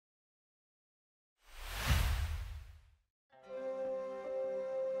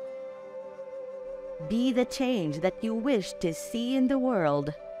Be the change that you wish to see in the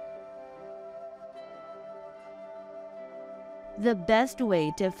world. The best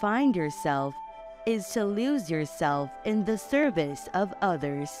way to find yourself is to lose yourself in the service of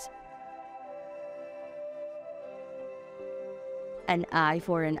others. An eye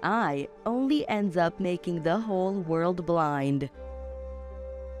for an eye only ends up making the whole world blind.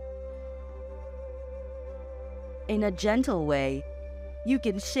 In a gentle way, you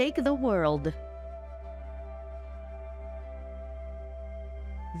can shake the world.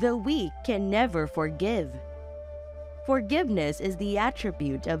 The weak can never forgive. Forgiveness is the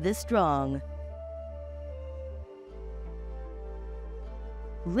attribute of the strong.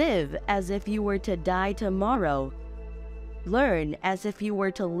 Live as if you were to die tomorrow. Learn as if you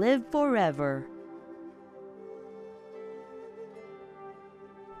were to live forever.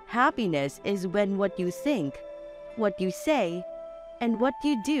 Happiness is when what you think, what you say, and what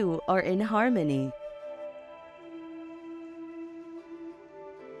you do are in harmony.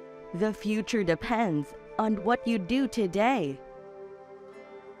 The future depends on what you do today.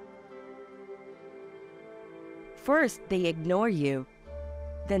 First, they ignore you.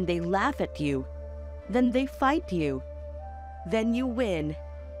 Then they laugh at you. Then they fight you. Then you win.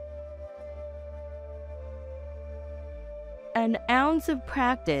 An ounce of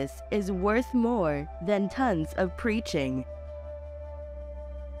practice is worth more than tons of preaching.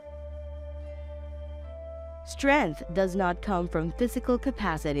 Strength does not come from physical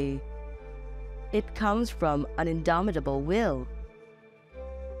capacity. It comes from an indomitable will.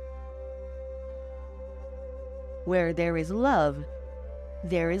 Where there is love,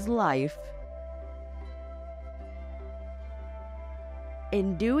 there is life.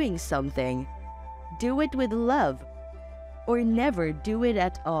 In doing something, do it with love, or never do it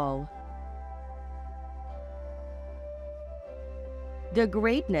at all. The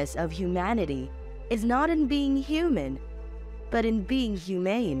greatness of humanity is not in being human, but in being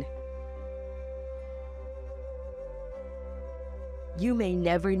humane. You may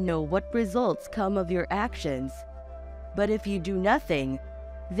never know what results come of your actions, but if you do nothing,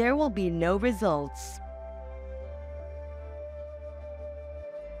 there will be no results.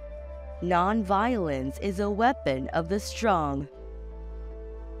 Nonviolence is a weapon of the strong.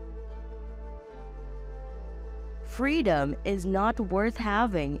 Freedom is not worth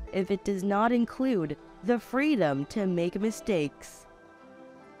having if it does not include the freedom to make mistakes.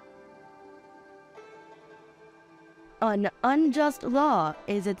 An unjust law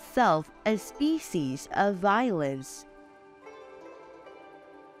is itself a species of violence.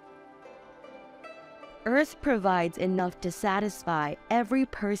 Earth provides enough to satisfy every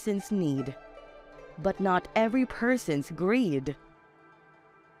person's need, but not every person's greed.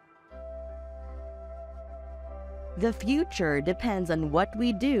 The future depends on what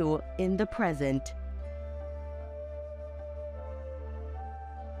we do in the present.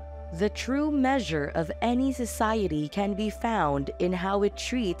 The true measure of any society can be found in how it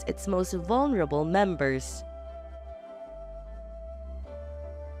treats its most vulnerable members.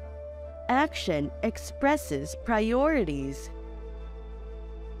 Action expresses priorities.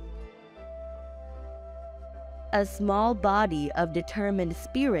 A small body of determined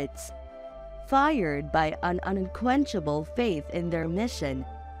spirits, fired by an unquenchable faith in their mission,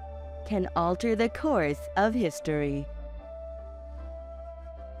 can alter the course of history.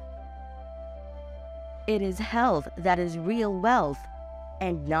 It is health that is real wealth,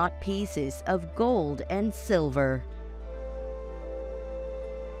 and not pieces of gold and silver.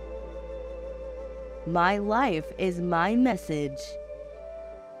 My life is my message.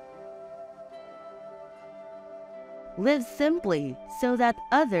 Live simply so that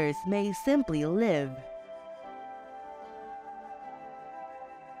others may simply live.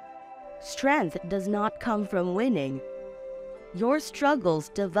 Strength does not come from winning. Your struggles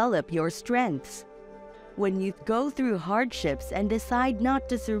develop your strengths. When you go through hardships and decide not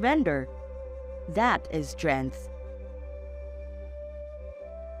to surrender, that is strength.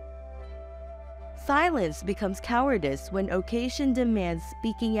 Silence becomes cowardice when occasion demands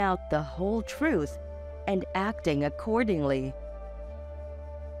speaking out the whole truth and acting accordingly.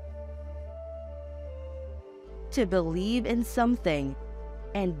 To believe in something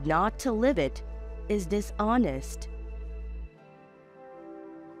and not to live it is dishonest.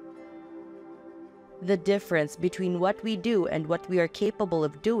 The difference between what we do and what we are capable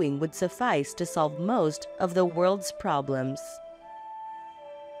of doing would suffice to solve most of the world's problems.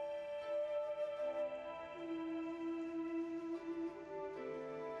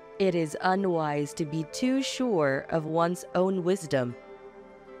 It is unwise to be too sure of one's own wisdom.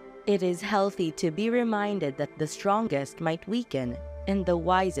 It is healthy to be reminded that the strongest might weaken and the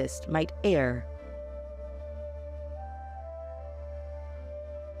wisest might err.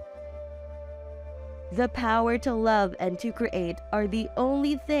 The power to love and to create are the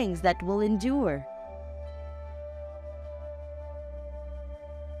only things that will endure.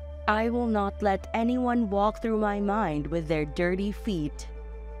 I will not let anyone walk through my mind with their dirty feet.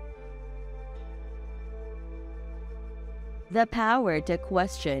 The power to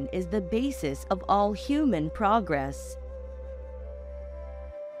question is the basis of all human progress.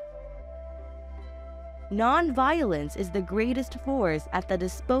 Nonviolence is the greatest force at the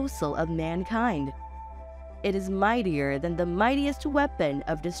disposal of mankind. It is mightier than the mightiest weapon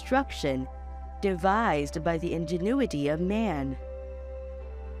of destruction devised by the ingenuity of man.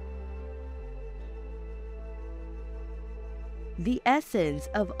 The essence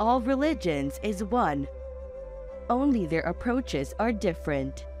of all religions is one, only their approaches are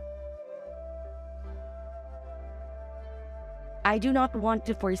different. I do not want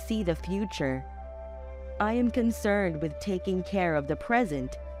to foresee the future. I am concerned with taking care of the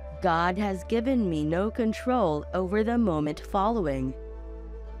present. God has given me no control over the moment following.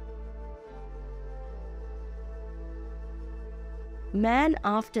 Man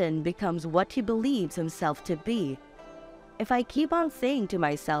often becomes what he believes himself to be. If I keep on saying to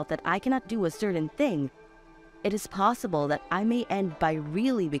myself that I cannot do a certain thing, it is possible that I may end by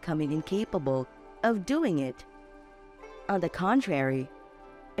really becoming incapable of doing it. On the contrary,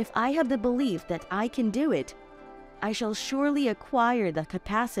 if I have the belief that I can do it, I shall surely acquire the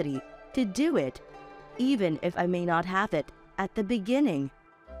capacity to do it, even if I may not have it at the beginning.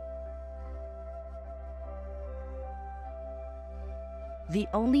 The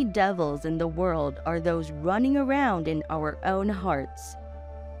only devils in the world are those running around in our own hearts,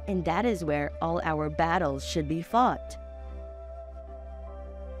 and that is where all our battles should be fought.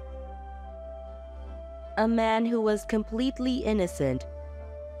 A man who was completely innocent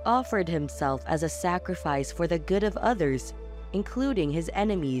offered himself as a sacrifice for the good of others, including his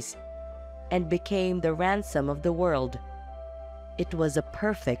enemies, and became the ransom of the world. It was a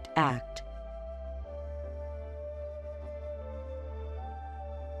perfect act.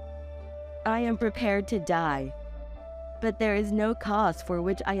 I am prepared to die, but there is no cause for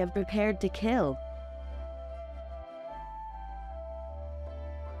which I am prepared to kill.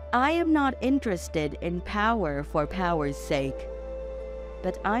 I am not interested in power for power's sake,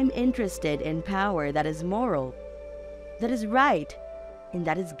 but I'm interested in power that is moral, that is right, and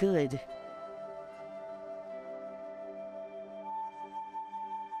that is good.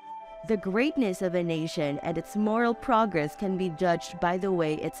 The greatness of a nation and its moral progress can be judged by the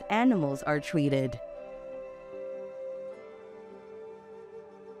way its animals are treated.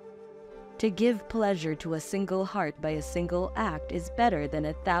 To give pleasure to a single heart by a single act is better than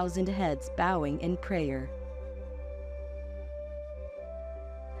 1,000 heads bowing in prayer.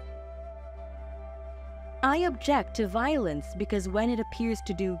 I object to violence because when it appears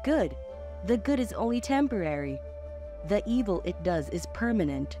to do good, the good is only temporary. The evil it does is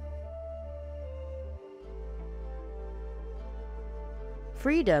permanent.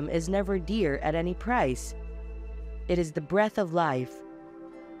 Freedom is never dear at any price. It is the breath of life.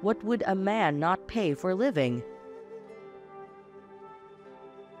 What would a man not pay for living?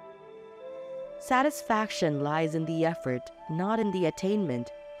 Satisfaction lies in the effort, not in the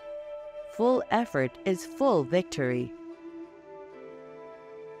attainment. Full effort is full victory.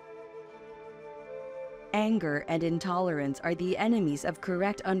 Anger and intolerance are the enemies of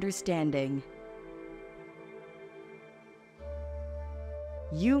correct understanding.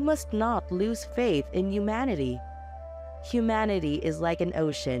 You must not lose faith in humanity. Humanity is like an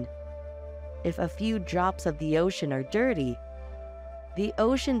ocean. If a few drops of the ocean are dirty, the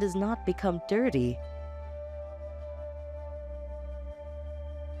ocean does not become dirty.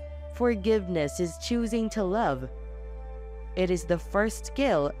 Forgiveness is choosing to love. It is the first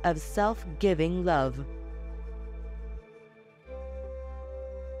skill of self-giving love.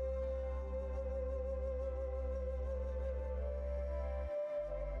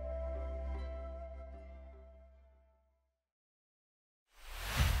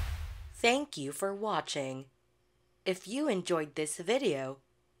 Thank you for watching. If you enjoyed this video,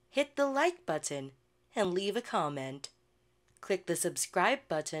 hit the like button and leave a comment. Click the subscribe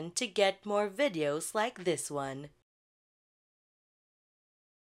button to get more videos like this one.